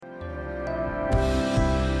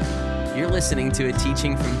You're listening to a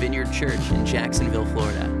teaching from Vineyard Church in Jacksonville,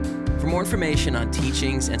 Florida. For more information on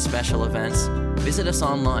teachings and special events, visit us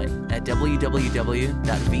online at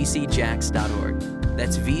www.vcjax.org.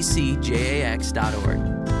 That's vcjax.org.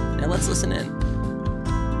 Now let's listen in.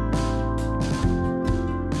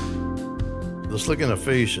 Let's look in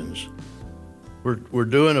Ephesians. We're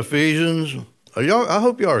doing Ephesians. I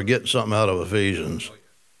hope y'all are getting something out of Ephesians.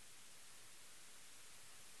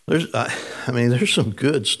 There's some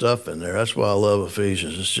good stuff in there. That's why I love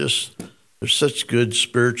Ephesians. It's just, there's such good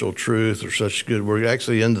spiritual truth. We're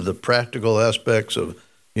actually into the practical aspects of,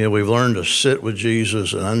 we've learned to sit with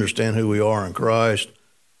Jesus and understand who we are in Christ.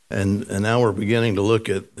 And now we're beginning to look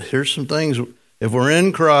at, here's some things. If we're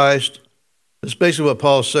in Christ, that's basically what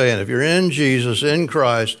Paul's saying. If you're in Jesus, in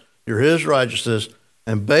Christ, you're his righteousness.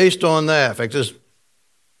 And based on that, in fact, this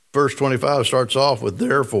verse 25 starts off with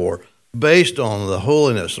therefore, based on the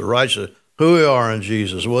holiness, the righteousness, who we are in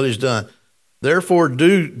Jesus, what he's done. Therefore,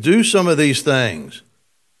 do some of these things.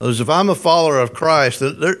 Because if I'm a follower of Christ,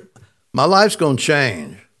 my life's going to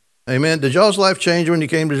change. Amen. Did y'all's life change when you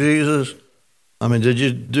came to Jesus? Did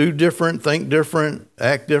you do different, think different,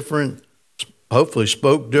 act different, hopefully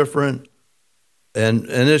spoke different?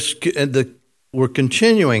 We're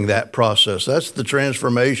continuing that process. That's the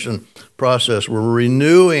transformation process. We're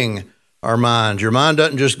renewing our minds. Your mind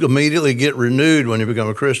doesn't just immediately get renewed when you become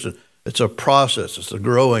a Christian. It's a process. It's a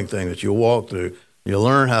growing thing that you walk through. You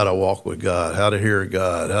learn how to walk with God, how to hear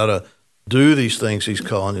God, how to do these things he's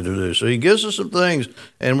calling you to do. So he gives us some things,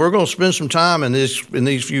 and we're going to spend some time in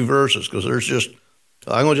these few verses because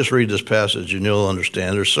I'm going to just read this passage and you'll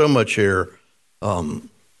understand. There's so much here. I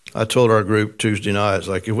told our group Tuesday night, it's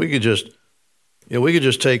like if we could just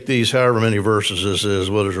take these however many verses this is,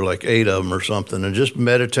 what is there, like 8 of them or something, and just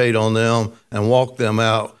meditate on them and walk them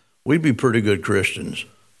out, we'd be pretty good Christians.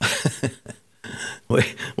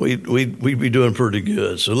 We'd be doing pretty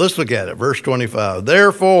good. So let's look at it. Verse 25.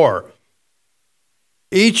 Therefore,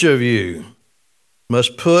 each of you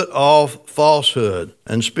must put off falsehood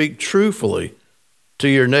and speak truthfully to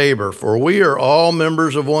your neighbor, for we are all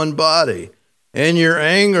members of one body. In your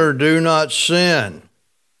anger, do not sin.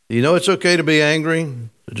 You know it's okay to be angry?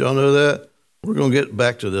 Did y'all know that? We're going to get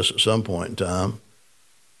back to this at some point in time.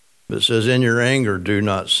 But it says, in your anger, do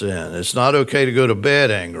not sin. It's not okay to go to bed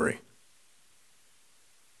angry.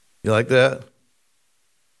 You like that?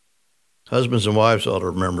 Husbands and wives ought to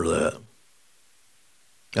remember that.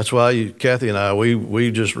 That's why Kathy and I,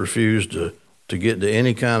 we just refuse to get into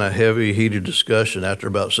any kind of heavy, heated discussion after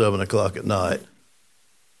about 7 o'clock at night.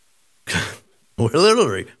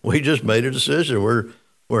 We just made a decision. We're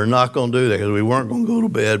not going to do that because we weren't going to go to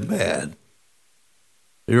bed mad.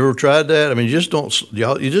 You ever tried that? You just don't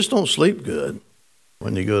sleep good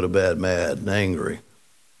when you go to bed mad and angry.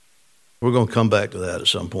 We're going to come back to that at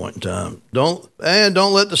some point in time. Don't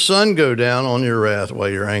let the sun go down on your wrath while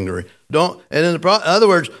you're angry. In other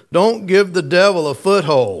words, don't give the devil a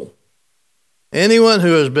foothold. Anyone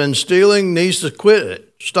who has been stealing needs to quit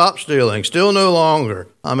it. Stop stealing. Steal no longer.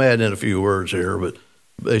 I'm adding in a few words here, but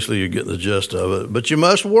basically you're getting the gist of it. But you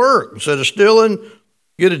must work. Instead of stealing,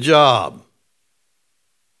 get a job.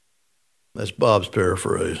 That's Bob's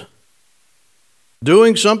paraphrase.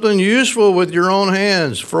 Doing something useful with your own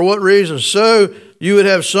hands. For what reason? So you would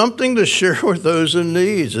have something to share with those in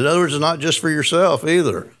need. In other words, it's not just for yourself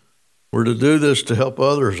either. We're to do this to help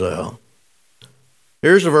others out.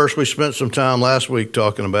 Here's a verse we spent some time last week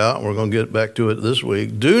talking about, and we're going to get back to it this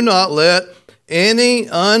week. Do not let any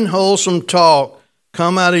unwholesome talk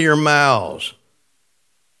come out of your mouths.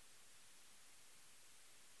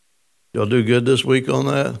 Y'all do good this week on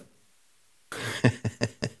that?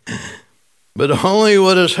 But only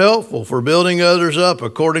what is helpful for building others up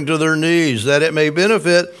according to their needs, that it may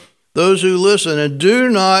benefit those who listen. And do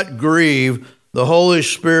not grieve the Holy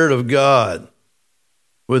Spirit of God,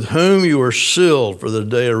 with whom you are sealed for the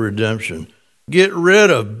day of redemption. Get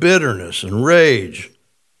rid of bitterness and rage.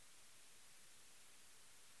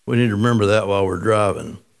 We need to remember that while we're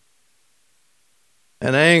driving.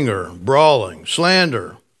 And anger, brawling,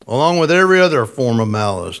 slander, along with every other form of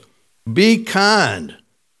malice. Be kind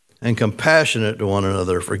and compassionate to one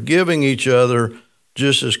another, forgiving each other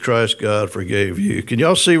just as Christ God forgave you. Can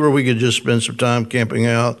y'all see where we could just spend some time camping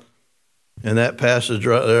out in that passage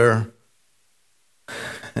right there?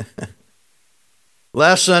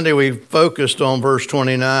 Last Sunday, we focused on verse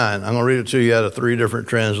 29. I'm going to read it to you out of 3 different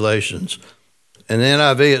translations. In the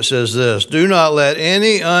NIV, it says this: do not let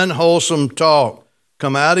any unwholesome talk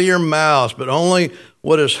come out of your mouths, but only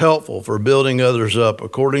what is helpful for building others up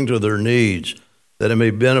according to their needs, that it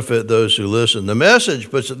may benefit those who listen. The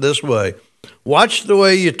Message puts it this way: watch the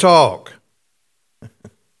way you talk.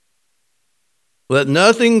 Let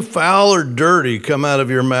nothing foul or dirty come out of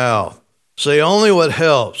your mouth. Say only what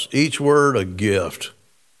helps, each word a gift.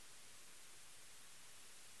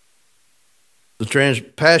 The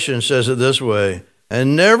Passion says it this way,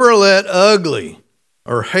 and never let ugly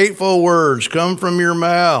or hateful words come from your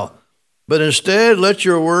mouth, but instead let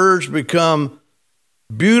your words become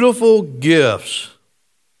beautiful gifts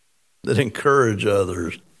that encourage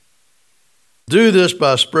others. Do this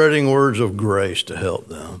by spreading words of grace to help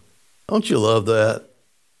them. Don't you love that?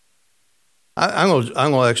 I'm going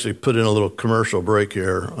to actually put in a little commercial break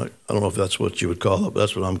here. I don't know if that's what you would call it, but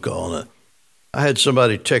that's what I'm calling it. I had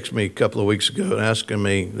somebody text me a couple of weeks ago and asking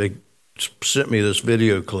me, they sent me this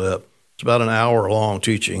video clip. It's about an hour long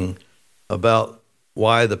teaching about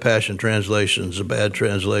why the Passion Translation is a bad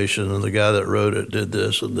translation and the guy that wrote it did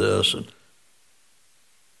this and this. And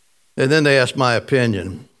then they asked my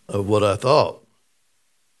opinion of what I thought.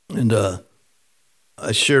 And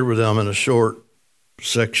I shared with them in a short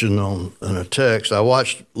section in a text. I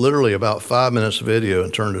watched literally about 5 minutes of video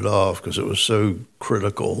and turned it off because it was so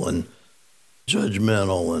critical and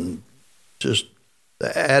judgmental, and just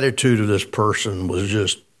the attitude of this person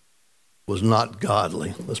was not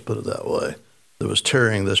godly. Let's put it that way. That was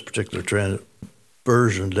tearing this particular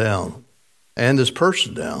version down, and this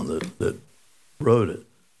person down that wrote it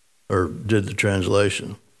or did the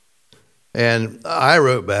translation. And I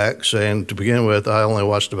wrote back saying, to begin with, I only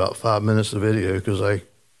watched about 5 minutes of the video because I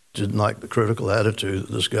didn't like the critical attitude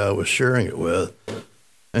that this guy was sharing it with.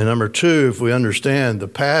 And number two, if we understand the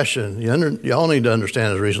Passion, y'all need to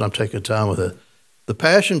understand the reason I'm taking time with it. The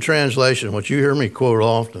Passion Translation, which you hear me quote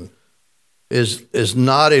often, is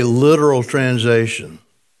not a literal translation,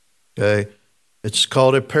 okay? It's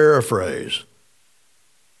called a paraphrase.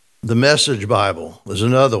 The Message Bible is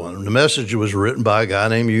another one. The Message was written by a guy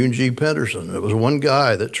named Eugene G. Peterson. It was one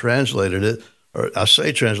guy that translated it, or I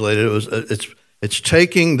say translated it. It's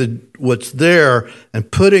taking what's there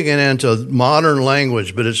and putting it into modern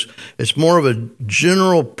language, but it's more of a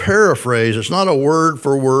general paraphrase. It's not a word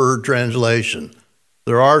for word translation.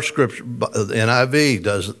 There are scripture. The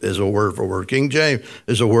NIV is a word for word. King James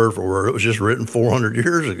is a word for word. It was just written 400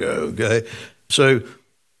 years ago. Okay, so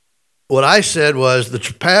what I said was the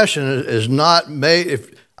Passion is not made.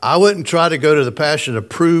 If I wouldn't try to go to the Passion to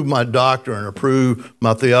prove my doctrine or prove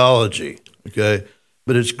my theology, okay,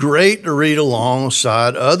 but it's great to read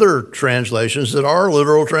alongside other translations that are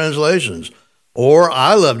literal translations. Or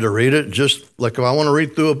I love to read it just like if I want to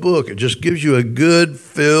read through a book. It just gives you a good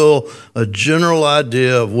feel, a general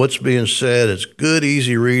idea of what's being said. It's good,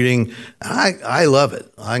 easy reading. I love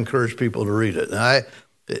it. I encourage people to read it. And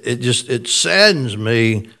it saddens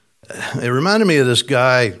me. It reminded me of this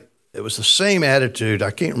guy. It was the same attitude.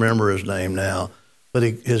 I can't remember his name now, but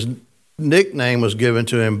his nickname was given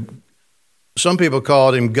to him. Some people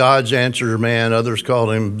called him God's Answer Man. Others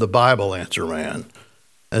called him the Bible Answer Man.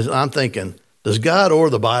 As I'm thinking, does God or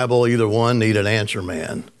the Bible, either one, need an answer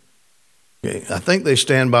man? Okay, I think they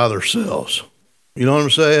stand by themselves. You know what I'm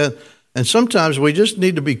saying? And sometimes we just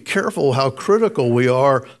need to be careful how critical we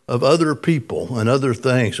are of other people and other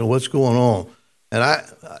things and what's going on. And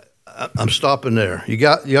I'm stopping there. You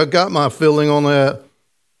got my feeling on that?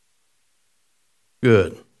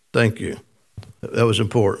 Good. Thank you. That was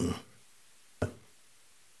important.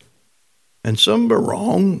 And some are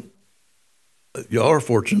wrong. Y'all are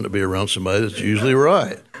fortunate to be around somebody that's usually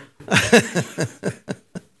right.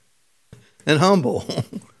 And humble.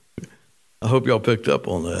 I hope y'all picked up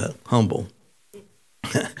on that. Humble.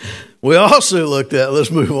 We also looked at,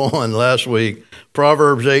 let's move on, last week,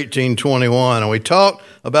 Proverbs 18:21, and we talked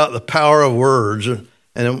about the power of words,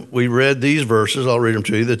 and we read these verses. I'll read them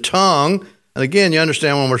to you. The tongue, and again, you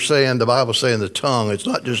understand when we're saying, the Bible's saying the tongue, it's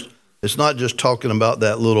not just talking about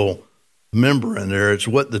that little member in there. It's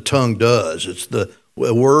what the tongue does. It's the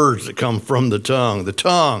words that come from the tongue. The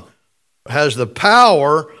tongue has the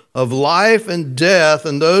power of life and death,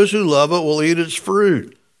 and those who love it will eat its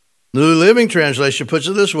fruit. The New Living Translation puts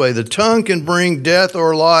it this way: the tongue can bring death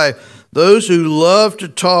or life. Those who love to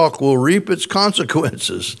talk will reap its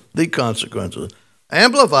consequences, the consequences.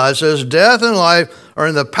 Amplified says, death and life are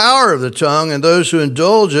in the power of the tongue, and those who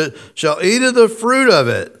indulge it shall eat of the fruit of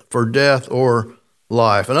it for death or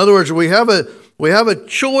life. In other words, we have a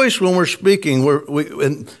choice when we're speaking.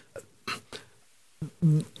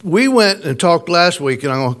 We went and talked last week,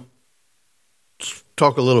 and I'm going to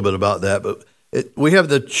talk a little bit about that, but we have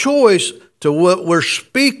the choice to what we're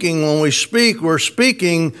speaking. When we speak, we're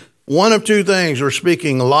speaking one of two things. We're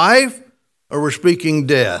speaking life or we're speaking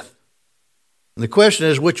death. And the question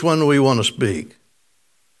is, which one do we want to speak?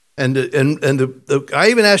 And I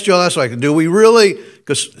even asked you all last week, do we really,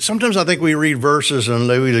 because sometimes I think we read verses and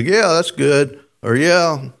we like, yeah, that's good. or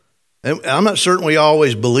yeah. And I'm not certain we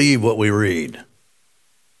always believe what we read.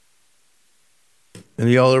 And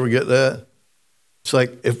y'all ever get that? It's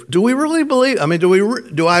like, do we really believe? I mean,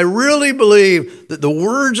 do I really believe that the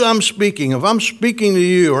words I'm speaking, if I'm speaking to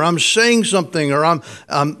you, or I'm saying something, or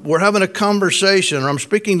we're having a conversation, or I'm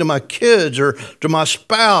speaking to my kids or to my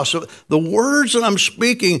spouse, the words that I'm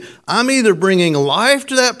speaking, I'm either bringing life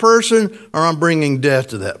to that person or I'm bringing death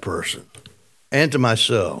to that person and to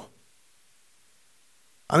myself.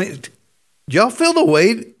 I mean, do y'all feel the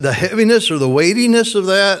weight, the heaviness, or the weightiness of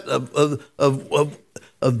that?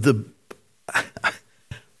 Of the,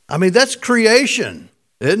 I mean, that's creation,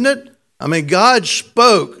 isn't it? I mean, God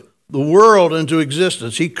spoke the world into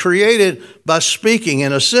existence. He created by speaking.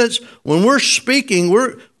 In a sense, when we're speaking,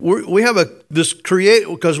 we have this create,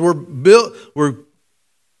 because we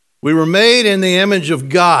were made in the image of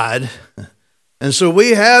God. And so we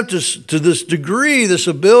have to this degree, this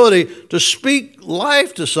ability to speak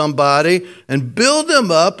life to somebody and build them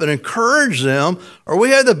up and encourage them, or we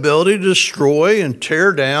have the ability to destroy and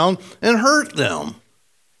tear down and hurt them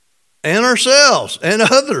and ourselves and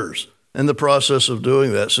others in the process of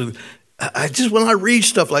doing that. So when I read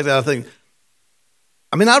stuff like that, I think,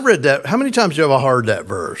 I mean, I've read that. How many times have I heard that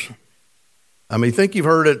verse? I mean, think you've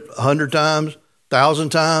heard it 100 times, 1,000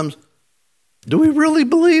 times? Do we really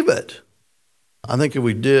believe it? I think if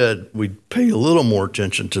we did, we'd pay a little more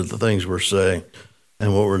attention to the things we're saying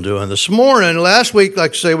and what we're doing. This morning, last week,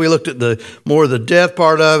 like I say, we looked at more of the death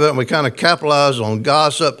part of it, and we kind of capitalized on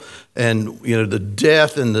gossip and, the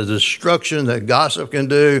death and the destruction that gossip can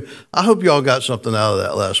do. I hope y'all got something out of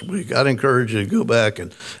that last week. I'd encourage you to go back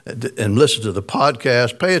and listen to the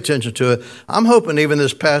podcast, pay attention to it. I'm hoping even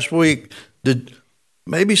this past week,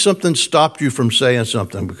 maybe something stopped you from saying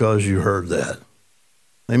something because you heard that.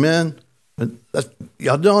 Amen?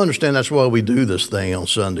 Y'all don't understand that's why we do this thing on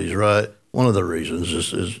Sundays, right? One of the reasons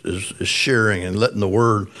is sharing and letting the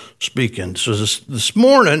word speak in. So this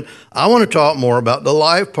morning, I want to talk more about the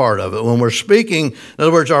life part of it. When we're speaking, in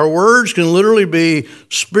other words, our words can literally be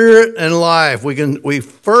spirit and life. We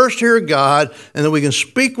first hear God, and then we can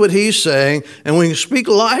speak what He's saying, and we can speak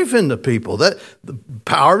life into people. That the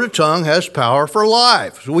power of the tongue has power for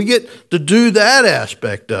life. So we get to do that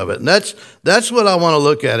aspect of it, and that's what I want to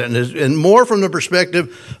look at it, and more from the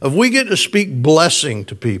perspective of we get to speak blessing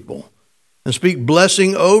to people. And speak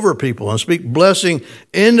blessing over people, and speak blessing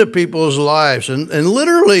into people's lives. And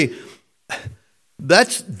literally,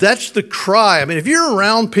 that's the cry. I mean, if you're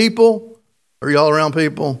around people, are y'all around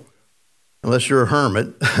people? Unless you're a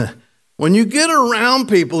hermit. When you get around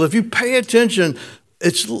people, if you pay attention,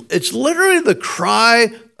 it's literally the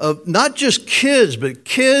cry of not just kids, but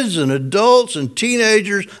kids and adults and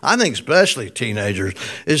teenagers. I think especially teenagers.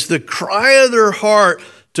 It's the cry of their heart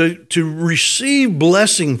to receive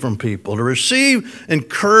blessing from people, to receive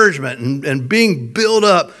encouragement and being built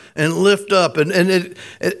up and lift up. And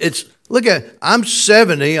it's, look at it, I'm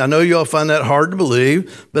 70. I know y'all find that hard to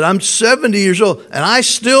believe, but I'm 70 years old, and I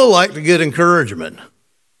still like to get encouragement.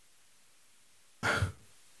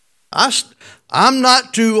 I'm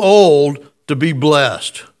not too old to be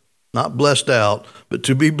blessed. Not blessed out, but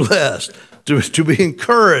to be blessed, to be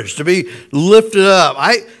encouraged, to be lifted up.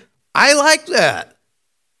 I like that.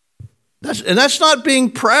 That's not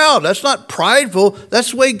being proud. That's not prideful.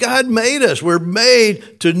 That's the way God made us. We're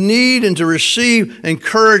made to need and to receive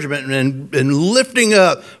encouragement and lifting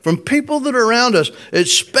up from people that are around us,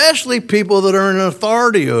 especially people that are in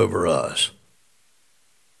authority over us.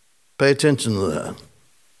 Pay attention to that.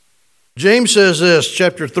 James says this,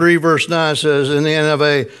 chapter 3, verse 9 says in the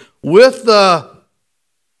NIV, with the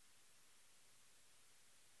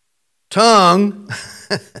tongue...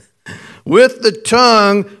 With the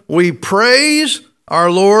tongue we praise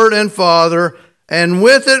our Lord and Father, and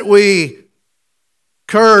with it we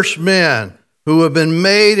curse men who have been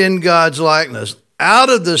made in God's likeness.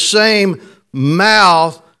 Out of the same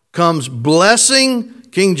mouth comes blessing.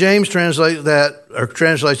 King James translates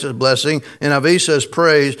it blessing. NIV says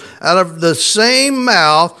praise. Out of the same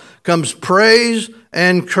mouth comes praise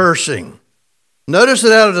and cursing. Notice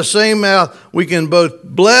that out of the same mouth, we can both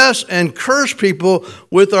bless and curse people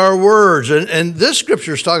with our words. And this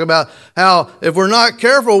scripture is talking about how if we're not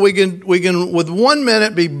careful, we can with 1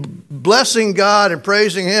 minute be blessing God and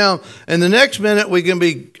praising Him, and the next minute we can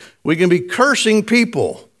be cursing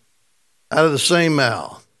people out of the same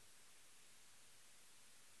mouth.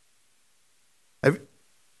 Have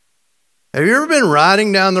you ever been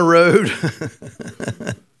riding down the road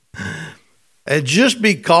and just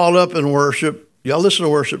be caught up in worship? Y'all listen to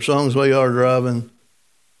worship songs while y'all are driving?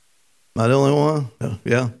 Am I the only one?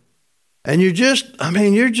 Yeah. And you're just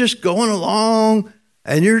going along,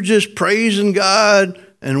 and you're just praising God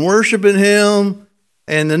and worshiping Him,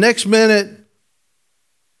 and the next minute,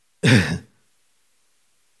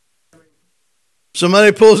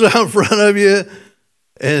 somebody pulls out in front of you,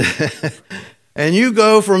 and you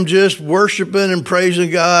go from just worshiping and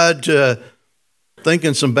praising God to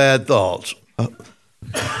thinking some bad thoughts.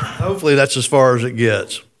 Hopefully that's as far as it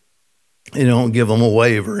gets. You don't give them a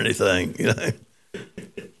wave or anything.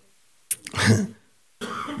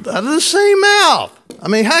 Out of the same mouth. I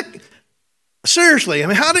mean, seriously,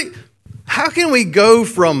 how can we go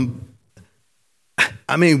from,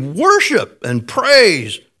 worship and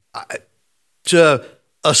praise to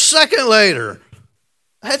a second later,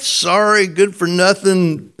 that's sorry, good for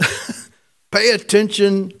nothing, pay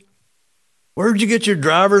attention, where'd you get your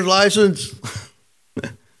driver's license?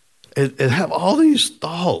 and have all these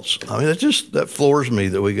thoughts. That floors me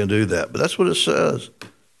that we can do that, but that's what it says.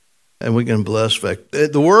 And we can bless.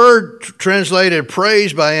 The word translated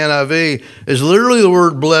praise by NIV is literally the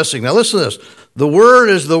word blessing. Now listen to this. The word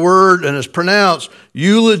is the word, and it's pronounced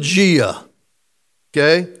eulogia.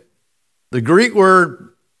 Okay? The Greek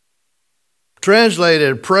word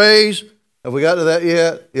translated praise. Have we got to that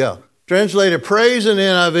yet? Yeah. Translated praise in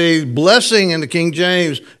NIV, blessing in the King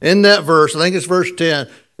James in that verse, I think it's verse 10,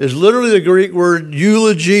 is literally the Greek word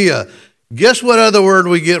eulogia. Guess what other word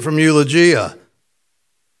we get from eulogia?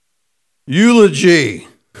 Eulogy.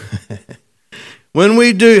 When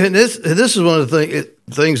we do, and this is one of the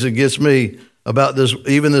things that gets me about this,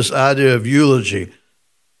 even this idea of eulogy.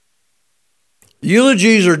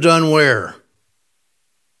 Eulogies are done where?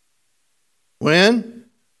 When?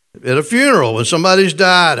 At a funeral, when somebody's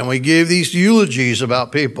died, and we give these eulogies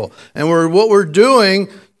about people. And what we're doing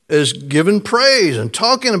is giving praise and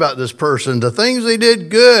talking about this person, the things they did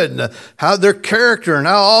good, and how their character and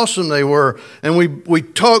how awesome they were. And we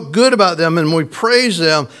talk good about them and we praise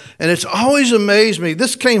them. And it's always amazed me.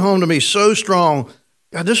 This came home to me so strong.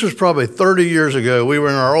 God, this was probably 30 years ago. We were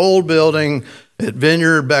in our old building at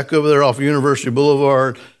Vineyard back over there off University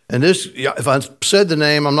Boulevard. And this, if I said the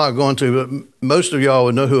name, I'm not going to, but most of y'all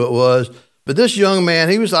would know who it was. But this young man,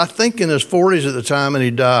 he was, I think, in his 40s at the time, and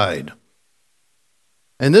he died.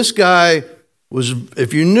 And this guy was,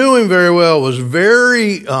 if you knew him very well, was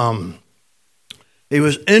very, he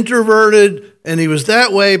was introverted, and he was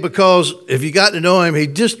that way because if you got to know him, he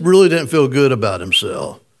just really didn't feel good about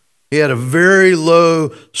himself. He had a very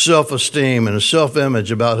low self-esteem and a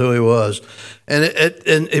self-image about who he was.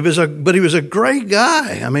 But he was a great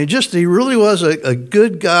guy. He really was a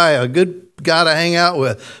good guy, a good guy to hang out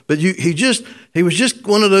with. But he was just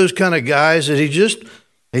one of those kind of guys that he just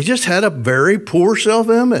had a very poor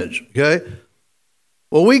self-image, okay?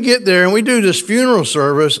 Well, we get there and we do this funeral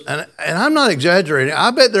service, and I'm not exaggerating.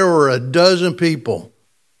 I bet there were a dozen people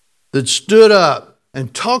that stood up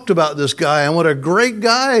and talked about this guy and what a great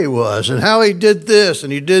guy he was and how he did this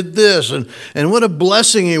and he did this and what a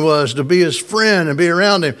blessing he was to be his friend and be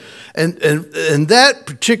around him. And that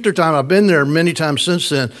particular time, I've been there many times since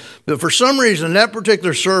then, but for some reason, that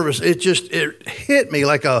particular service, it hit me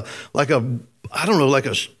like a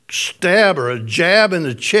stab or a jab in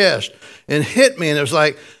the chest, and hit me. And it was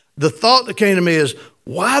like, the thought that came to me is,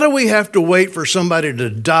 why do we have to wait for somebody to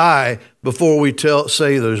die before we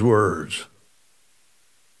say those words?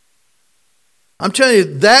 I'm telling you,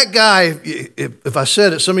 that guy, if I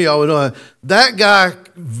said it, some of y'all would know, that guy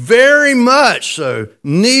very much so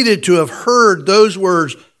needed to have heard those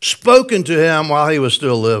words spoken to him while he was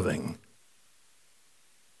still living.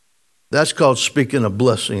 That's called speaking a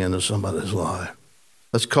blessing into somebody's life.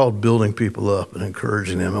 That's called building people up and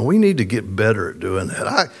encouraging them. And we need to get better at doing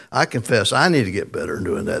that. I confess, I need to get better at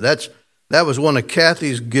doing that. That was one of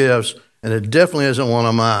Kathy's gifts, and it definitely isn't one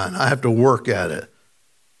of mine. I have to work at it.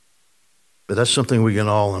 But that's something we can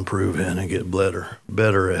all improve in and get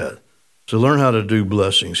better at. So learn how to do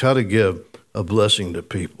blessings, how to give a blessing to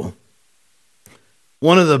people.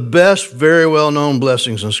 One of the best, very well-known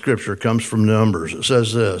blessings in Scripture comes from Numbers. It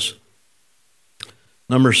says this,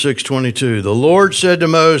 Numbers 6:22. The Lord said to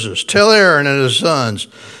Moses, tell Aaron and his sons,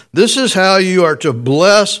 this is how you are to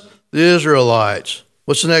bless the Israelites.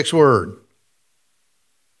 What's the next word?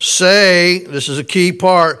 Say, this is a key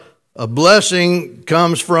part, a blessing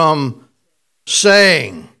comes from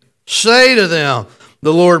saying. Say to them,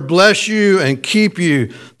 the Lord bless you and keep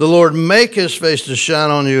you. The Lord make his face to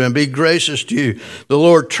shine on you and be gracious to you. The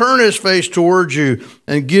Lord turn his face towards you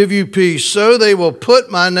and give you peace. So they will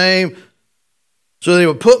put my name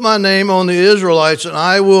on the Israelites, and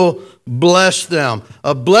I will bless them.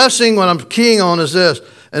 A blessing, what I'm keying on is this.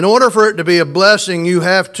 In order for it to be a blessing, you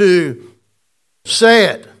have to say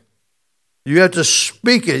it. You have to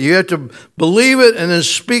speak it. You have to believe it and then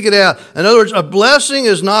speak it out. In other words, a blessing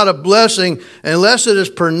is not a blessing unless it is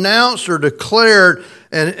pronounced or declared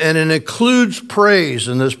and it includes praise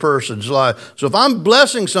in this person's life. So if I'm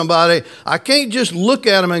blessing somebody, I can't just look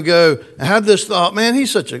at him and go, and have this thought, man,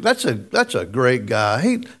 that's a great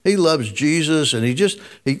guy. He loves Jesus, and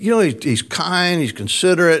he's kind, he's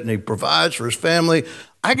considerate, and he provides for his family.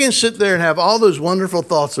 I can sit there and have all those wonderful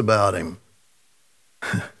thoughts about him.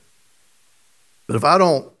 But if I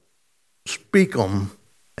don't speak them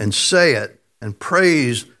and say it and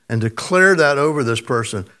praise and declare that over this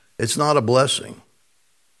person, it's not a blessing.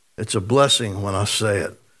 It's a blessing when I say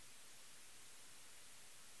it.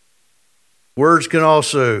 Words can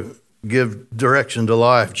also give direction to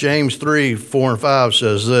life. James 3:4-5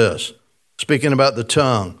 says this, speaking about the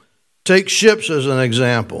tongue. Take ships as an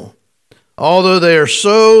example. Although they are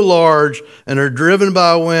so large and are driven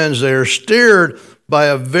by winds, they are steered by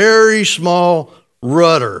a very small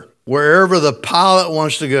rudder wherever the pilot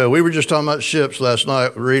wants to go. We were just talking about ships last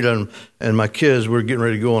night, Rita and my kids. We're getting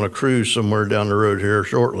ready to go on a cruise somewhere down the road here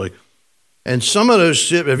shortly. And some of those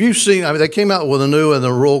ships, have you seen, they came out with a new in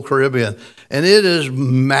the Royal Caribbean, and it is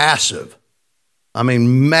massive.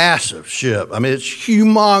 Massive ship. It's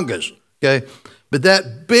humongous, okay? But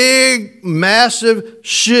that big, massive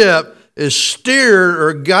ship is steered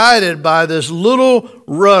or guided by this little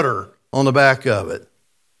rudder on the back of it.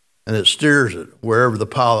 And it steers it wherever the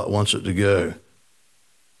pilot wants it to go.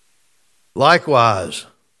 Likewise,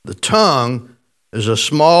 the tongue is a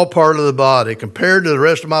small part of the body compared to the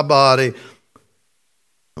rest of my body.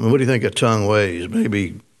 What do you think a tongue weighs?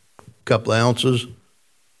 Maybe a couple of ounces?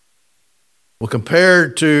 Well,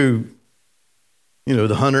 compared to, the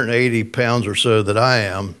 180 pounds or so that I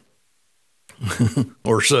am,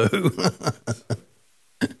 or so,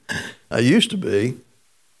 I used to be,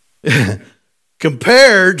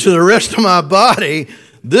 compared to the rest of my body,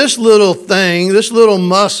 this little thing, this little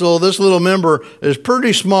muscle, this little member is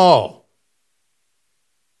pretty small.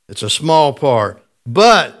 It's a small part,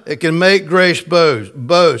 but it can make great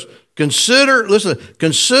boast. Consider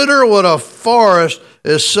what a forest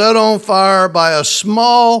is set on fire by a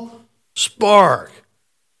small spark.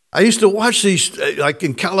 I used to watch these, like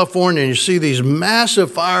in California, and you see these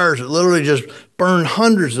massive fires that literally just burn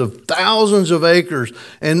hundreds of thousands of acres.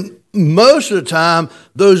 And most of the time,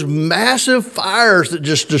 those massive fires that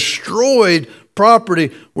just destroyed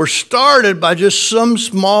property were started by just some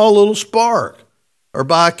small little spark, or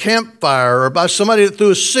by a campfire, or by somebody that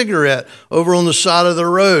threw a cigarette over on the side of the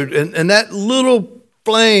road. And that little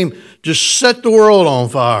flame just set the world on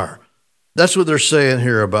fire. That's what they're saying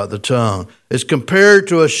here about the tongue. It's compared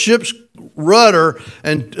to a ship's rudder,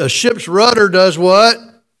 and a ship's rudder does what?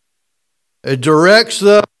 It directs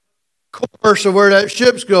the course of where that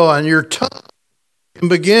ship's going. Your tongue can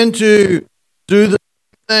begin to do the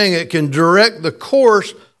thing. It can direct the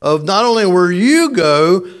course of not only where you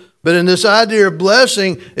go, but in this idea of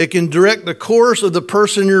blessing, it can direct the course of the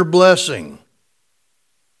person you're blessing.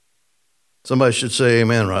 Somebody should say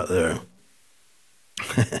amen right there.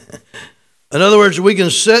 In other words, we can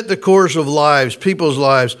set the course of lives, people's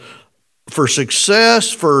lives, for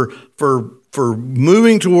success, for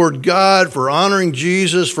moving toward God, for honoring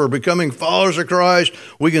Jesus, for becoming followers of Christ.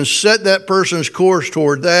 We can set that person's course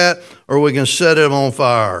toward that, or we can set him on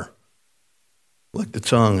fire, like the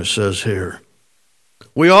tongue says here.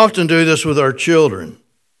 We often do this with our children.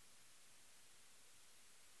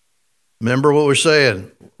 Remember what we're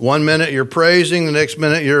saying. 1 minute you're praising, the next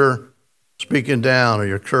minute you're speaking down or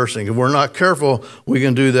you're cursing. If we're not careful, we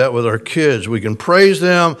can do that with our kids. We can praise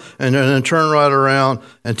them and then turn right around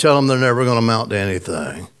and tell them they're never going to amount to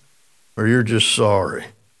anything. Or you're just sorry.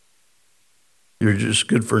 You're just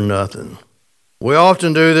good for nothing. We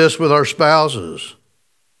often do this with our spouses.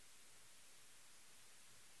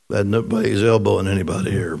 That nobody's elbowing anybody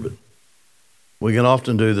here, but we can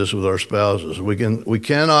often do this with our spouses. We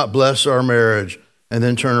cannot bless our marriage and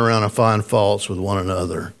then turn around and find faults with one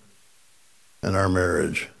another in our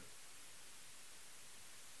marriage.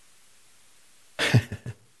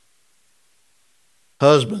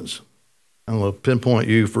 Husbands, I'm going to pinpoint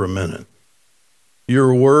you for a minute.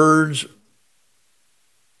 Your words,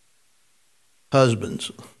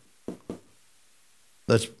 husbands,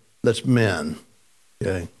 that's men,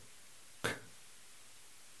 okay?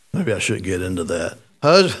 Maybe I should get into that.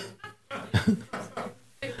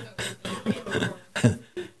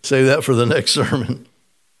 Save that for the next sermon.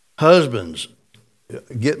 Husbands,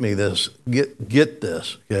 get me this. Get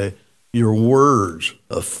this, okay? Your words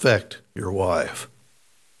affect your wife.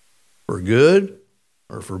 For good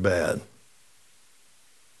or for bad.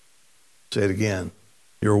 Say it again.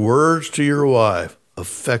 Your words to your wife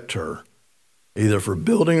affect her either for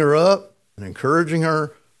building her up and encouraging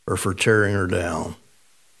her or for tearing her down.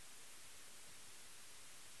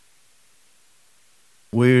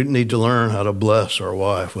 We need to learn how to bless our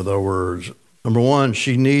wife with our words. Number one,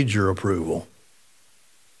 she needs your approval.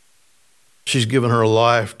 She's given her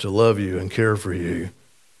life to love you and care for you.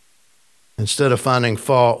 Instead of finding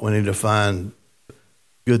fault, we need to find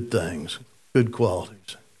good things, good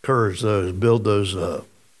qualities. Encourage those, build those up.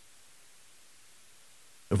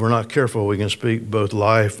 If we're not careful, we can speak both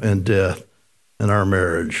life and death in our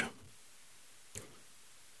marriage.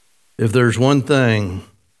 If there's one thing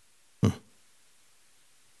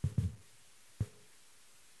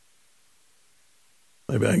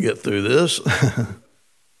maybe I can get through this.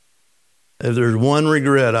 If there's one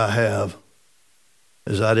regret I have,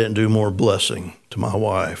 is I didn't do more blessing to my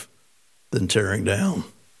wife than tearing down.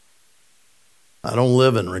 I don't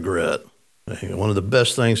live in regret. One of the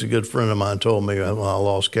best things a good friend of mine told me when I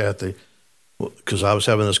lost Kathy, because I was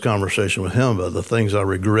having this conversation with him about the things I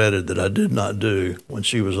regretted that I did not do when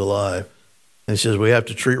she was alive. And he says, we have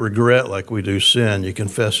to treat regret like we do sin. You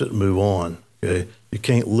confess it and move on. Okay? You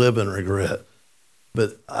can't live in regret.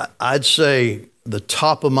 But I'd say the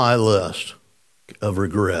top of my list of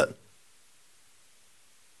regret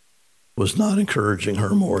was not encouraging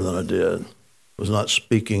her more than I did, was not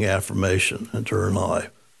speaking affirmation into her life.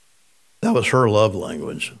 That was her love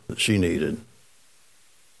language that she needed.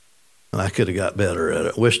 And I could have got better at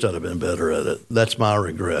it. Wished I'd have been better at it. That's my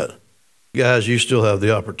regret. Guys, you still have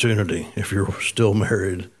the opportunity, if you're still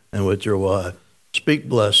married and with your wife, speak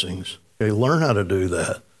blessings. Okay, learn how to do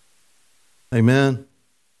that. Amen.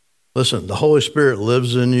 Listen, the Holy Spirit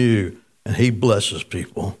lives in you, and he blesses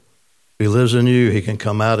people. If he lives in you, he can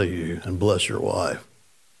come out of you and bless your wife.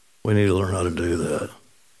 We need to learn how to do that.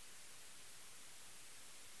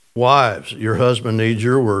 Wives, your husband needs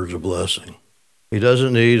your words of blessing. He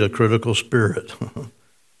doesn't need a critical spirit.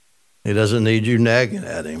 He doesn't need you nagging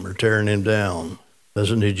at him or tearing him down.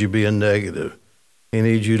 Doesn't need you being negative. He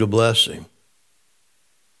needs you to bless him.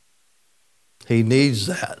 He needs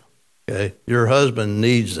that. Okay? Your husband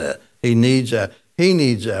needs that. He needs that. He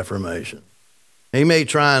needs affirmation. He may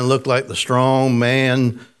try and look like the strong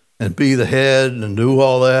man and be the head and do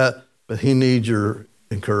all that, but he needs your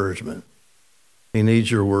encouragement. He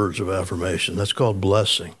needs your words of affirmation. That's called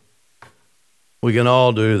blessing. We can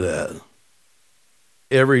all do that.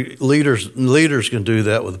 Every leaders can do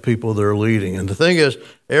that with the people they're leading. And the thing is,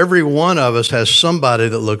 every one of us has somebody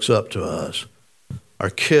that looks up to us. Our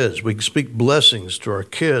kids, we can speak blessings to our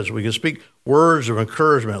kids. We can speak words of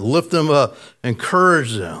encouragement, lift them up,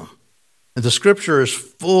 encourage them. And the scripture is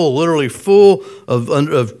full, literally full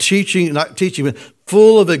of teaching, not teaching, but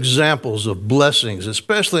full of examples of blessings,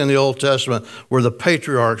 especially in the Old Testament, where the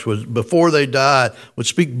patriarchs, before they died, would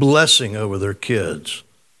speak blessing over their kids.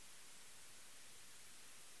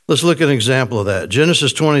 Let's look at an example of that.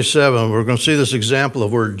 Genesis 27, we're going to see this example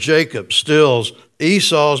of where Jacob steals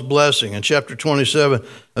Esau's blessing. In chapter 27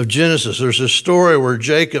 of Genesis, there's a story where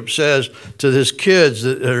Jacob says to his kids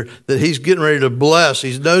that he's getting ready to bless.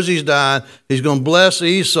 He knows he's dying. He's going to bless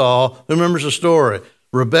Esau. Who remembers the story?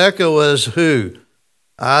 Rebekah was who?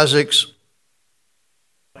 Isaac's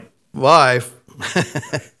wife.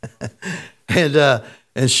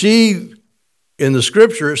 And she... in the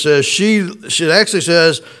scripture, it says she actually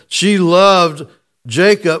says she loved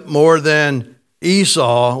Jacob more than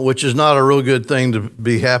Esau, which is not a real good thing to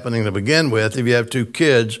be happening to begin with. If you have two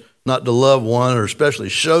kids, not to love one or especially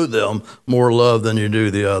show them more love than you do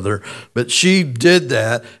the other. But she did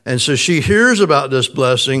that, and so she hears about this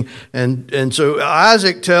blessing, and so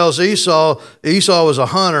Isaac tells Esau was a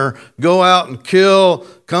hunter, go out and kill,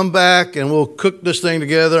 come back, and we'll cook this thing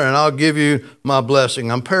together, and I'll give you my blessing.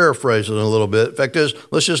 I'm paraphrasing a little bit. In fact,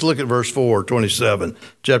 let's just look at verse 4, 27.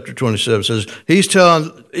 Chapter 27 says, he's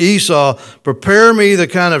telling Esau, prepare me the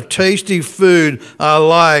kind of tasty food I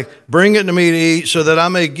like, bring it to me to eat, so that I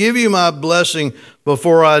may give you my blessing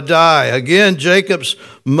before I die. Again, Jacob's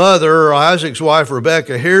mother, or Isaac's wife,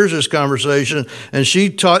 Rebekah, hears this conversation, and she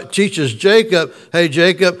teaches Jacob, hey,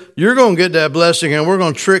 Jacob, you're going to get that blessing, and we're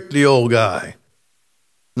going to trick the old guy.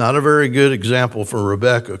 Not a very good example for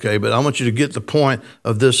Rebekah, okay? But I want you to get the point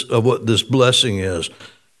of what this blessing is.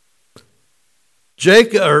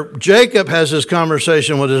 Jacob has this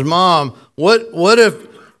conversation with his mom. What if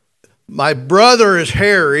my brother is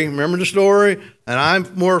hairy? Remember the story? And I'm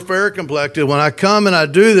more fair-complected. When I come and I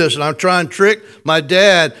do this and I'm trying to trick my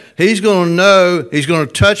dad, he's going to know, he's going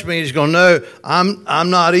to touch me, he's going to know I'm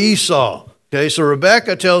not Esau. Okay, so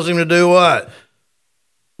Rebekah tells him to do what?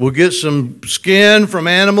 We'll get some skin from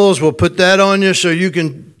animals. We'll put that on you so you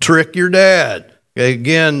can trick your dad. Okay,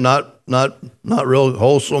 again, not not real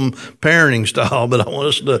wholesome parenting style, but I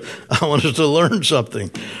want us to learn something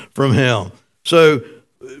from him. So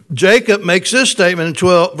Jacob makes this statement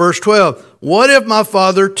in verse 12. What if my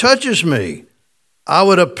father touches me? I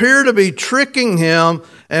would appear to be tricking him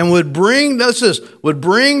and would bring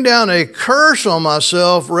down a curse on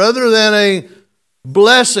myself rather than a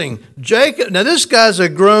blessing. Jacob, now this guy's a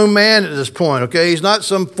grown man at this point, okay? He's not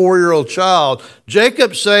some 4-year-old child.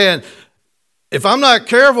 Jacob's saying, if I'm not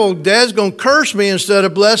careful, Dad's going to curse me instead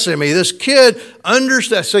of blessing me. This kid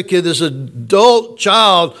understands, this adult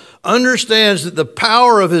child understands that the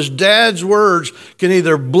power of his dad's words can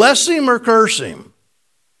either bless him or curse him.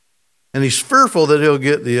 And he's fearful that he'll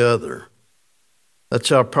get the other. That's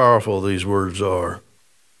how powerful these words are.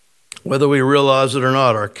 Whether we realize it or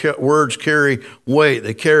not, our words carry weight.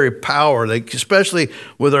 They carry power. Especially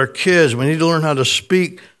with our kids, we need to learn how to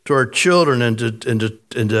speak to our children and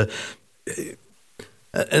to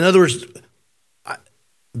in other words,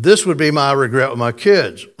 this would be my regret with my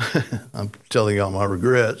kids. I'm telling y'all my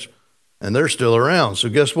regrets, and they're still around. So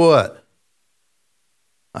guess what?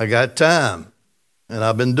 I got time, and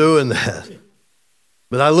I've been doing that.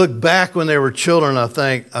 But I look back when they were children, I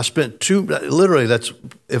think I spent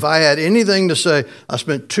if I had anything to say, I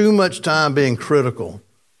spent too much time being critical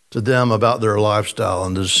to them about their lifestyle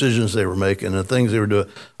and the decisions they were making and the things they were doing.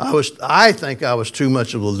 I think I was too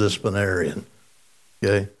much of a disciplinarian,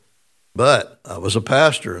 okay? But I was a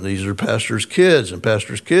pastor, and these are pastors' kids, and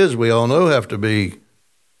pastors' kids, we all know, have to be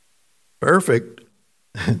perfect.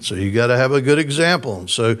 So you got to have a good example. And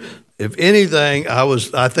so if anything,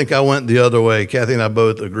 I think I went the other way. Kathy and I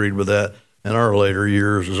both agreed with that in our later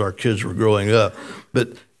years as our kids were growing up. But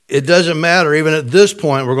it doesn't matter. Even at this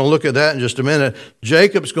point, we're going to look at that in just a minute.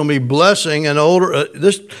 Jacob's going to be blessing an older,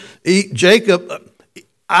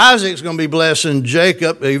 Isaac's going to be blessing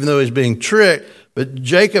Jacob, even though he's being tricked. But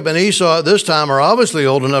Jacob and Esau at this time are obviously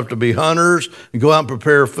old enough to be hunters and go out and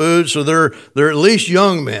prepare food. So they're at least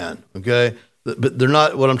young men, okay? But they're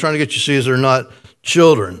not, what I'm trying to get you to see is they're not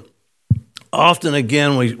children. Often,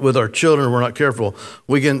 again, with our children, if we're not careful,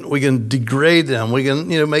 we can degrade them. We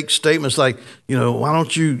can, make statements like, why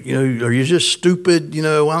don't you, are you just stupid? Why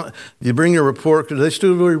don't you bring your report? Do they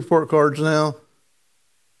still do report cards now?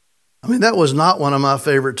 I mean, that was not one of my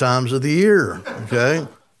favorite times of the year, okay?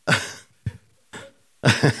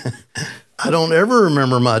 I don't ever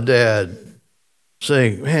remember my dad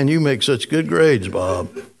saying, man, you make such good grades, Bob.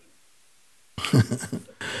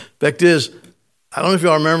 Fact is, I don't know if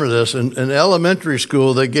y'all remember this. In elementary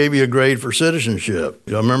school, they gave you a grade for citizenship.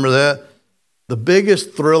 Y'all remember that? The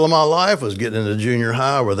biggest thrill of my life was getting into junior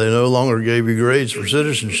high where they no longer gave you grades for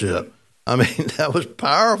citizenship. I mean, that was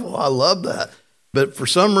powerful. I love that. But for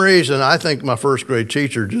some reason, I think my first grade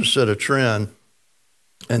teacher just set a trend,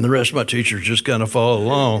 and the rest of my teachers just kind of followed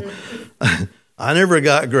along. I never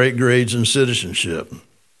got great grades in citizenship.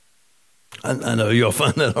 I know you'll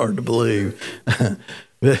find that hard to believe.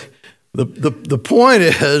 The point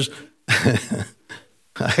is,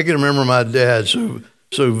 I can remember my dad so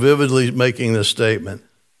vividly making this statement.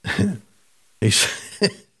 He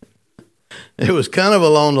said, it was kind of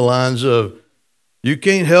along the lines of, you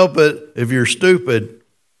can't help it if you're stupid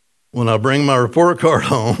when I bring my report card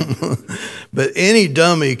home, but any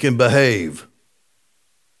dummy can behave.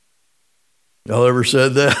 Y'all ever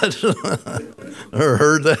said that? Or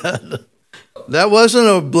heard that? That wasn't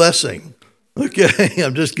a blessing. Okay,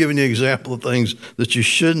 I'm just giving you an example of things that you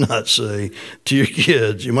should not say to your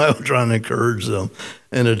kids. You might want to try and encourage them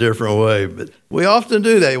in a different way. But we often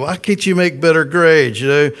do that. Why can't you make better grades?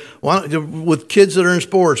 With kids that are in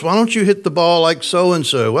sports, why don't you hit the ball like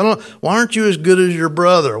so-and-so? Why aren't you as good as your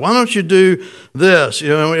brother? Why don't you do this?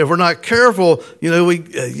 If we're not careful,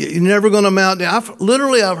 you're never going to amount to.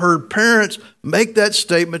 I've heard parents make that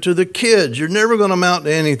statement to the kids. You're never going to amount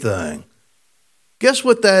to anything. Guess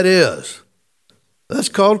what that is? That's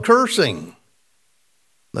called cursing.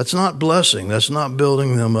 That's not blessing. That's not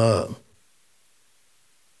building them up.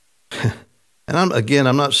 And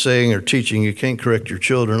I'm not saying or teaching you can't correct your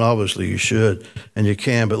children. Obviously you should, and you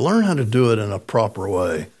can, but learn how to do it in a proper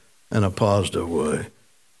way, in a positive way.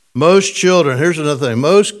 Most children, here's another thing,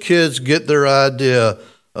 most kids get their idea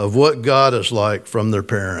of what God is like from their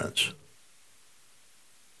parents.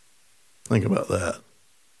 Think about that.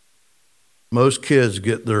 Most kids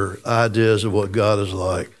get their ideas of what God is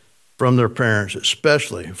like from their parents,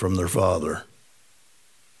 especially from their father.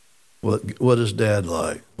 What is Dad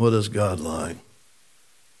like? What is God like?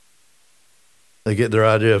 They get their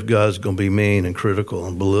idea of God's going to be mean and critical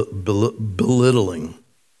and belittling.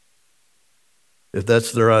 If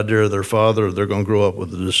that's their idea of their father, they're going to grow up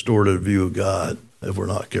with a distorted view of God if we're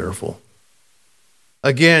not careful.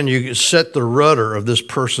 Again, you can set the rudder of this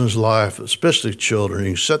person's life, especially children.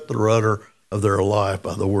 You set the rudder of their life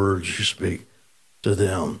by the words you speak to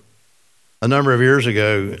them. A number of years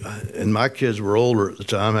ago, and my kids were older at the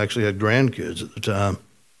time, actually had grandkids at the time,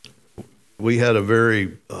 we had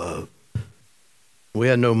we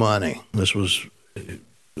had no money. This was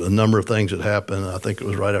a number of things that happened. I think it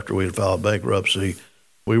was right after we had filed bankruptcy.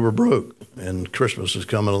 We were broke, and Christmas is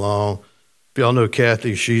coming along. If y'all know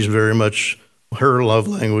Kathy, she's very much, her love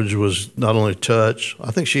language was not only touch,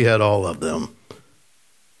 I think she had all of them.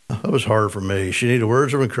 That was hard for me. She needed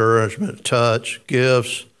words of encouragement, touch,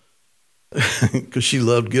 gifts, because she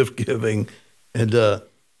loved gift giving.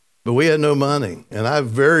 But we had no money. And I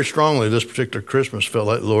very strongly, this particular Christmas, felt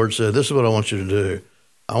like the Lord said, this is what I want you to do.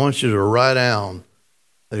 I want you to write down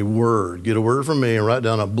a word, get a word from me and write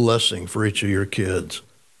down a blessing for each of your kids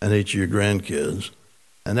and each of your grandkids.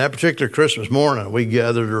 And that particular Christmas morning, we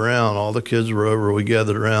gathered around. All the kids were over. We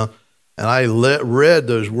gathered around. And I read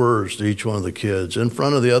those words to each one of the kids in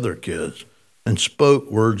front of the other kids and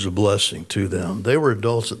spoke words of blessing to them. They were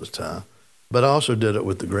adults at the time, but I also did it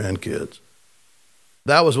with the grandkids.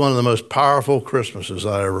 That was one of the most powerful Christmases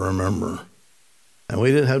I ever remember. And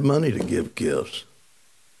we didn't have money to give gifts.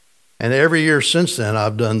 And every year since then,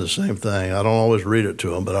 I've done the same thing. I don't always read it to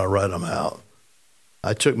them, but I write them out.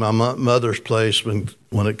 I took my mother's place when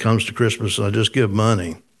it comes to Christmas, and I just give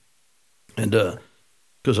money. And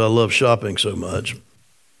because I love shopping so much.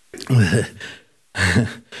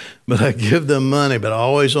 But I give them money, but I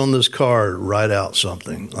always on this card write out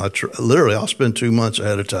something. Literally, I'll spend 2 months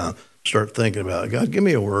ahead of time, start thinking about it. God, give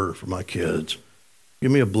me a word for my kids.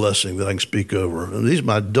 Give me a blessing that I can speak over. And these are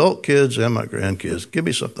my adult kids and my grandkids. Give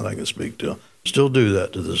me something I can speak to. Still do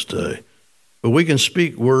that to this day. But we can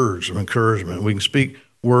speak words of encouragement. We can speak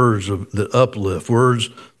words that uplift, words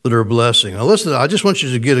that are a blessing. Now listen, I just want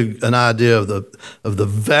you to get an idea of the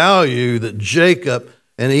value that Jacob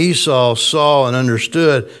and Esau saw and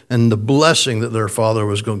understood and the blessing that their father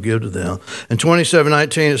was going to give to them. In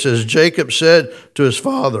 27:19, it says, Jacob said to his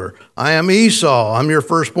father, I am Esau, I'm your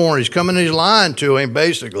firstborn. He's coming and he's lying to him,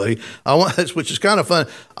 basically, which is kind of fun.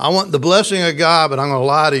 I want the blessing of God, but I'm going to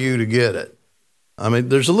lie to you to get it. I mean,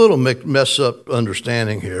 there's a little mess up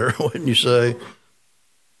understanding here, wouldn't you say?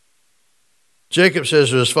 Jacob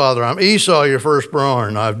says to his father, I'm Esau, your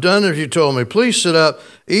firstborn. I've done as you told me. Please sit up,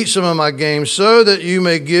 eat some of my game so that you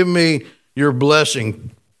may give me your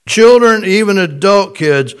blessing. Children, even adult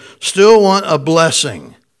kids, still want a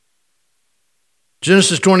blessing.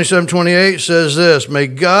 Genesis 27:28 says this, may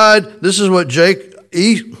God, this is what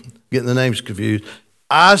getting the names confused,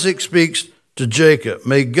 Isaac speaks to Jacob,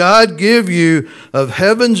 may God give you of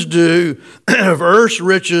heaven's dew, of earth's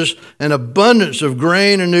riches, and abundance of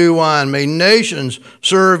grain and new wine. May nations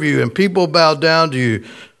serve you and people bow down to you.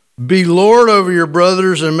 Be Lord over your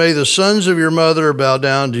brothers, and may the sons of your mother bow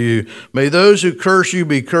down to you. May those who curse you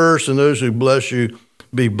be cursed, and those who bless you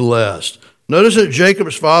be blessed. Notice that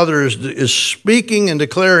Jacob's father is speaking and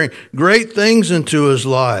declaring great things into his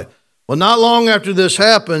life. Well, not long after this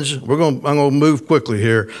happens, I'm going to move quickly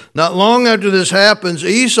here. Not long after this happens,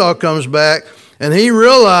 Esau comes back, and he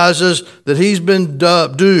realizes that he's been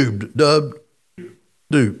duped.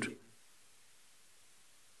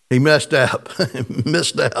 He messed up,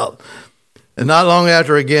 missed out. And not long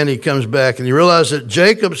after, again, he comes back, and he realizes that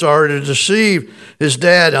Jacob's already deceived his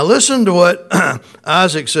dad. Now, listen to what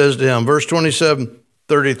Isaac says to him, verse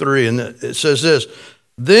 27:33, and it says this,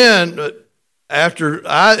 then... it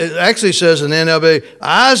actually says in the NLB,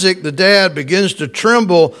 Isaac, the dad, begins to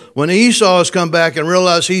tremble when Esau has come back and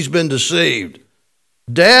realized he's been deceived.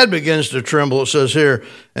 Dad begins to tremble, it says here.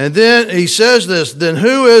 And then he says this, then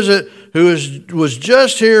who is it who was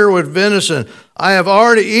just here with venison? I have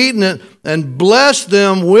already eaten it and blessed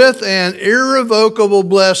them with an irrevocable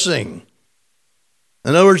blessing.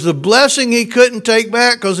 In other words, the blessing he couldn't take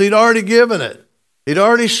back because he'd already given it. He'd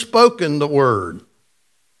already spoken the word.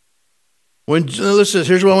 Listen,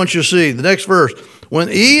 here's what I want you to see. The next verse. When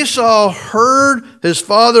Esau heard his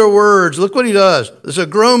father's words, look what he does. This is a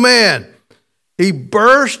grown man. He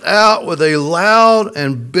burst out with a loud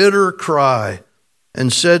and bitter cry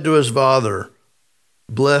and said to his father,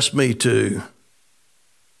 bless me too.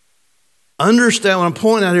 Understand what I'm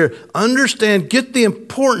pointing out here. Understand, get the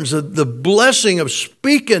importance of the blessing of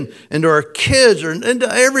speaking into our kids or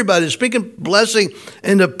into everybody, speaking blessing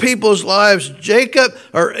into people's lives. Jacob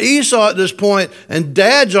or Esau at this point, and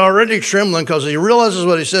dad's already trembling because he realizes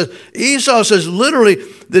what he says. Esau says literally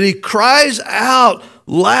that he cries out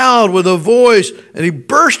loud with a voice, and he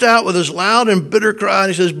burst out with his loud and bitter cry,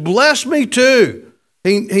 and he says, bless me too.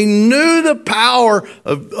 He knew the power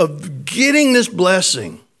of getting this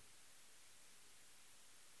blessing.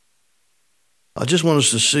 I just want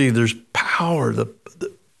us to see there's power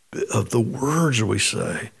of the words that we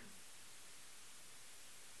say.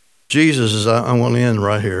 Jesus I want to end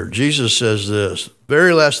right here. Jesus says this,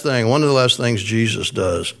 very last thing, one of the last things Jesus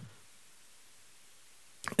does.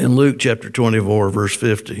 In Luke chapter 24, verse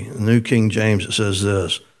 50, the New King James, it says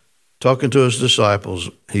this, talking to his disciples,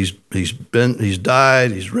 he's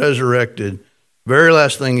died, he's resurrected. Very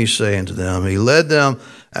last thing he's saying to them, he led them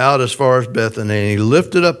out as far as Bethany, and he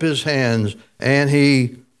lifted up his hands and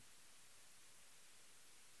he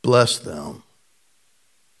blessed them.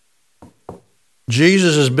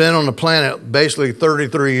 Jesus has been on the planet basically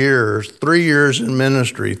 33 years, 3 years in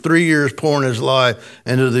ministry, 3 years pouring his life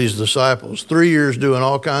into these disciples, 3 years doing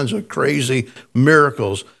all kinds of crazy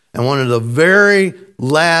miracles. And one of the very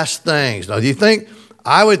last things, now do you think,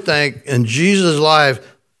 I would think in Jesus' life,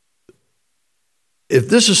 if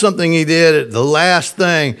this is something he did, the last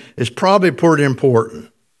thing is probably pretty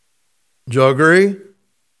important. Do you agree?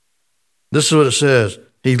 This is what it says.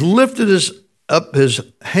 He lifted up his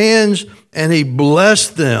hands and he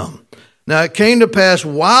blessed them. Now it came to pass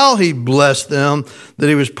while he blessed them that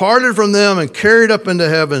he was parted from them and carried up into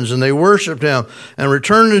heavens, and they worshiped him and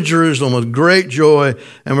returned to Jerusalem with great joy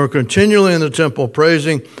and were continually in the temple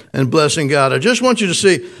praising and blessing God. I just want you to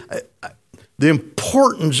see the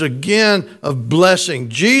importance again of blessing.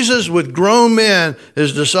 Jesus with grown men,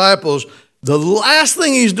 his disciples, the last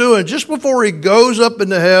thing he's doing just before he goes up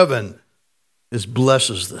into heaven is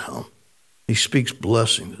blesses them. He speaks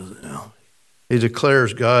blessing to them. He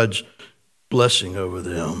declares God's blessing over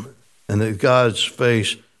them and that God's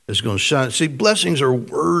face is going to shine. See, blessings are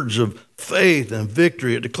words of faith and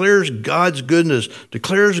victory. It declares God's goodness,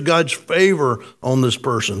 declares God's favor on this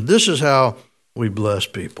person. This is how we bless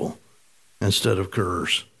people instead of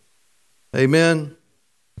curse. Amen?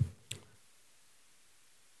 Do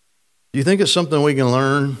you think it's something we can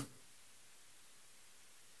learn?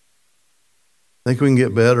 Think we can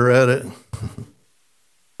get better at it?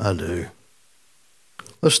 I do.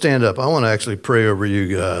 Let's stand up. I want to actually pray over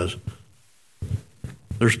you guys.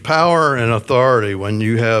 There's power and authority when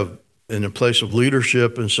you have in a place of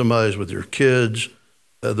leadership and somebody's with your kids,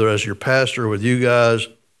 whether as your pastor with you guys.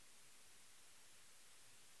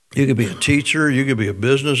 You could be a teacher, you could be a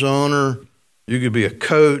business owner, you could be a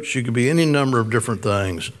coach, you could be any number of different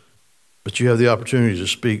things, but you have the opportunity to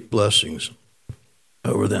speak blessings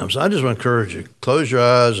over them. So I just want to encourage you, close your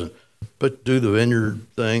eyes and do the vineyard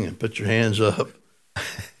thing and put your hands up.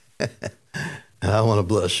 I want to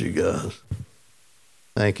bless you guys.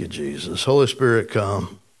 Thank you, Jesus. Holy Spirit,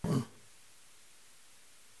 come.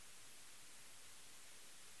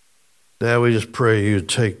 Dad, we just pray you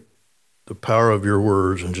take the power of your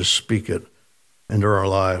words and just speak it into our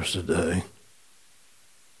lives today.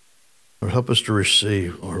 Lord, help us to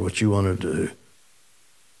receive, Lord, what you want to do.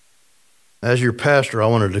 As your pastor, I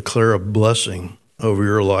want to declare a blessing over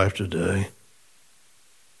your life today.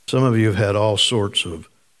 Some of you have had all sorts of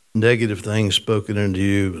negative things spoken into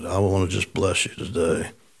you, but I want to just bless you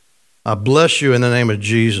today. I bless you in the name of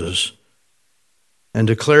Jesus and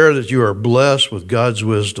declare that you are blessed with God's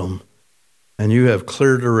wisdom and you have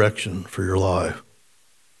clear direction for your life.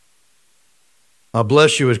 I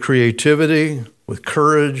bless you with creativity, with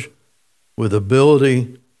courage, with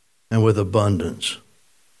ability, and with abundance.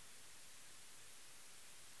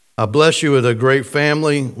 I bless you with a great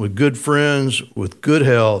family, with good friends, with good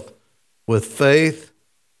health, with faith,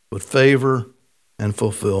 with favor, and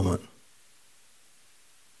fulfillment.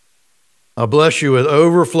 I bless you with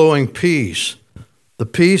overflowing peace, the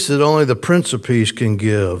peace that only the Prince of Peace can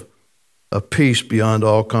give, a peace beyond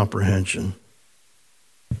all comprehension.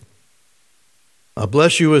 I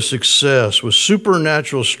bless you with success, with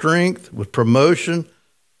supernatural strength, with promotion,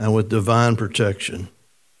 and with divine protection.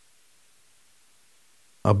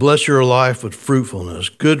 I bless your life with fruitfulness,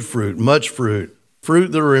 good fruit, much fruit,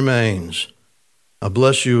 fruit that remains. I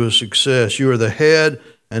bless you with success. You are the head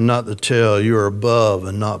and not the tail. You are above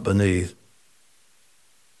and not beneath.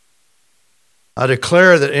 I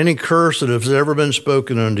declare that any curse that has ever been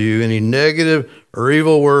spoken unto you, any negative or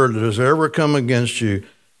evil word that has ever come against you,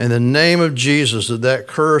 in the name of Jesus, that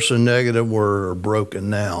curse and negative word are broken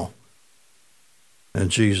now. In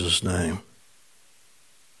Jesus' name.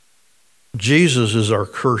 Jesus is our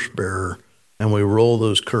curse bearer, and we roll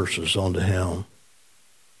those curses onto him.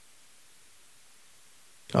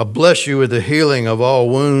 I bless you with the healing of all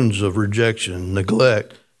wounds of rejection,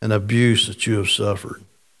 neglect, and abuse that you have suffered.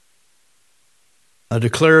 I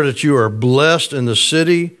declare that you are blessed in the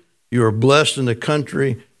city, you are blessed in the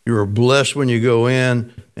country, you are blessed when you go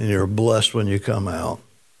in, and you are blessed when you come out.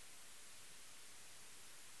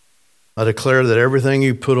 I declare that everything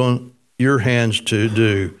you put your hands to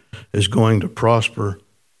do is going to prosper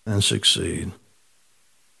and succeed.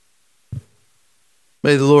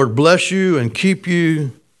 May the Lord bless you and keep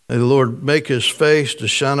you. May the Lord make his face to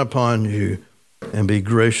shine upon you and be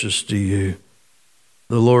gracious to you.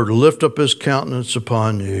 The Lord lift up his countenance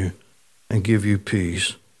upon you and give you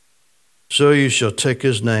peace. So you shall take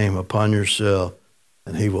his name upon yourself,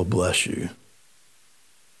 and he will bless you.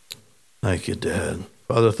 Thank you, Dad.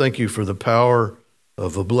 Father, thank you for the power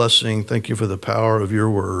of a blessing. Thank you for the power of your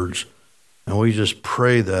words. And we just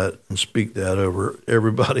pray that and speak that over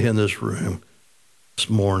everybody in this room this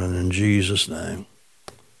morning in Jesus' name.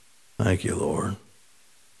 Thank you, Lord.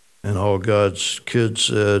 And all God's kids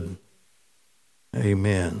said,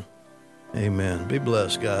 amen. Amen. Be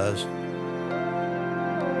blessed, guys.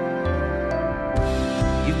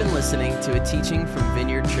 You've been listening to a teaching from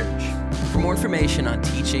Vineyard Church. For more information on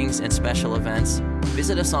teachings and special events,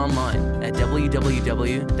 visit us online at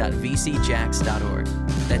www.vcjax.org.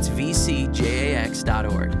 That's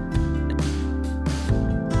vcjax.org.